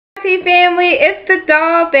Family, it's the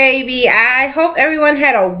doll baby. I hope everyone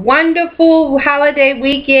had a wonderful holiday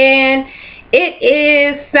weekend. It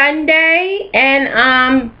is Sunday,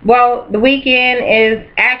 and well, the weekend is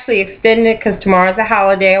actually extended because tomorrow's a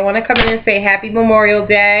holiday. I want to come in and say happy Memorial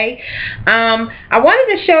Day. I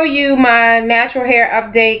wanted to show you my natural hair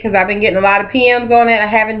update because I've been getting a lot of PMs on it. I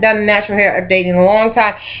haven't done a natural hair update in a long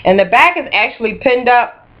time, and the back is actually pinned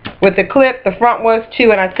up with the clip. The front was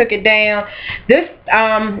too, and I took it down. This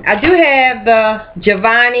I do have the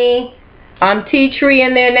Giovanni tea tree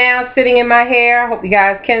in there now sitting in my hair. I hope you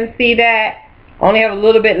guys can see that. I only have a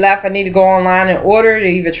little bit left. I need to go online and order it, or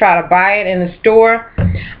either try to buy it in the store.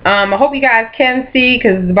 I hope you guys can see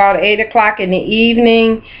because it's about 8 o'clock in the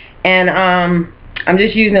evening, and I'm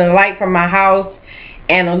just using a light from my house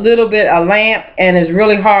and a little bit of lamp, and it's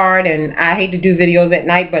really hard, and I hate to do videos at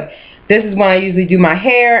night, but this is when I usually do my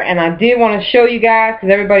hair, and I did want to show you guys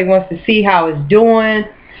because everybody wants to see how it's doing.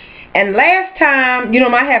 And last time, you know,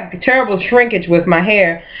 I have terrible shrinkage with my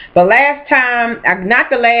hair. The last time, not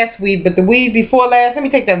the last weave, but the weave before last, let me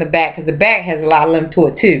take down the back because the back has a lot of length to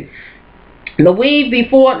it too. The weave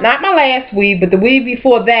before, not my last weave, but the weave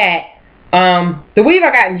before that, the weave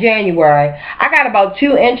I got in January, I got about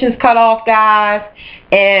 2 inches cut off, guys,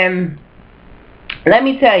 and let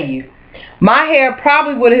me tell you, my hair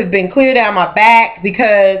probably would have been clear down my back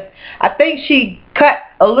because I think she cut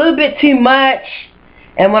a little bit too much,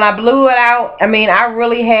 and when I blew it out, I mean, I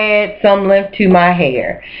really had some length to my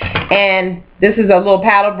hair. And this is a little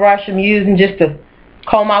paddle brush I'm using just to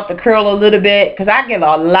comb out the curl a little bit because I get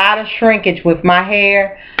a lot of shrinkage with my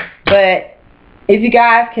hair. But if you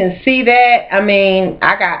guys can see that, I mean,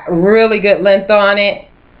 I got really good length on it,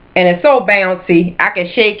 and it's so bouncy. I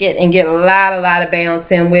can shake it and get a lot of bounce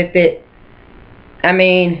in with it. I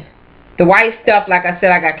mean, the white stuff, like I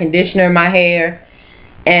said, I got conditioner in my hair,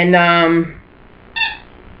 and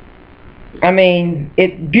I mean,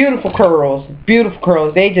 it's beautiful curls,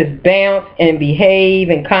 they just bounce and behave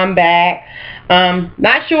and come back.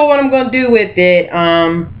 Not sure what I'm going to do with it.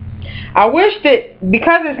 I wish that,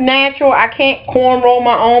 because it's natural, I can't cornroll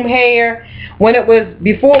my own hair.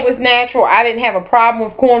 Before it was natural, I didn't have a problem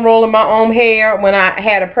with cornrolling my own hair when I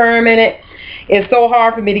had a perm in it. It's so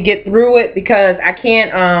hard for me to get through it because I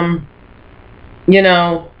can't, you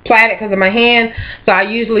know, plait it because of my hand. So I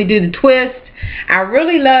usually do the twist. I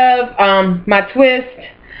really love my twist,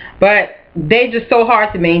 but they're just so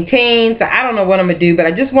hard to maintain. So I don't know what I'm going to do, but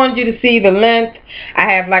I just wanted you to see the length. I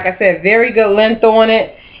have, like I said, very good length on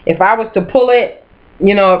it. If I was to pull it,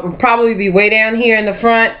 you know, it would probably be way down here in the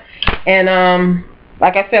front. And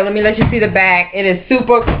like I said, let me let you see the back. It is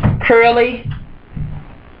super curly.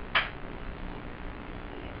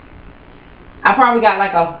 I probably got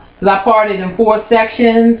like because I parted in 4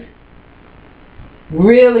 sections.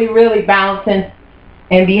 Really bouncing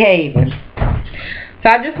and behaving. So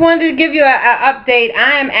I just wanted to give you an update.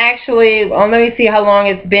 I am actually, let me see how long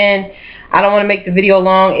it's been. I don't want to make the video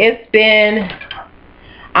long. It's been,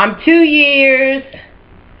 I'm 2 years.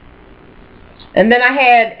 And then I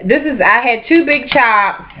had 2 big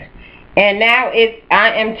chops. And now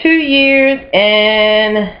I am 2 years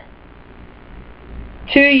and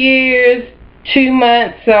 2 years, 2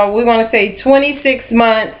 months, so we're going to say 26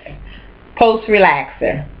 months post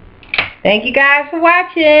relaxer. Thank you guys for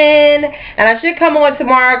watching, and I should come on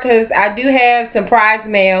tomorrow because I do have some prize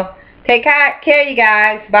mail. Take care, you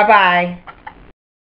guys. Bye bye.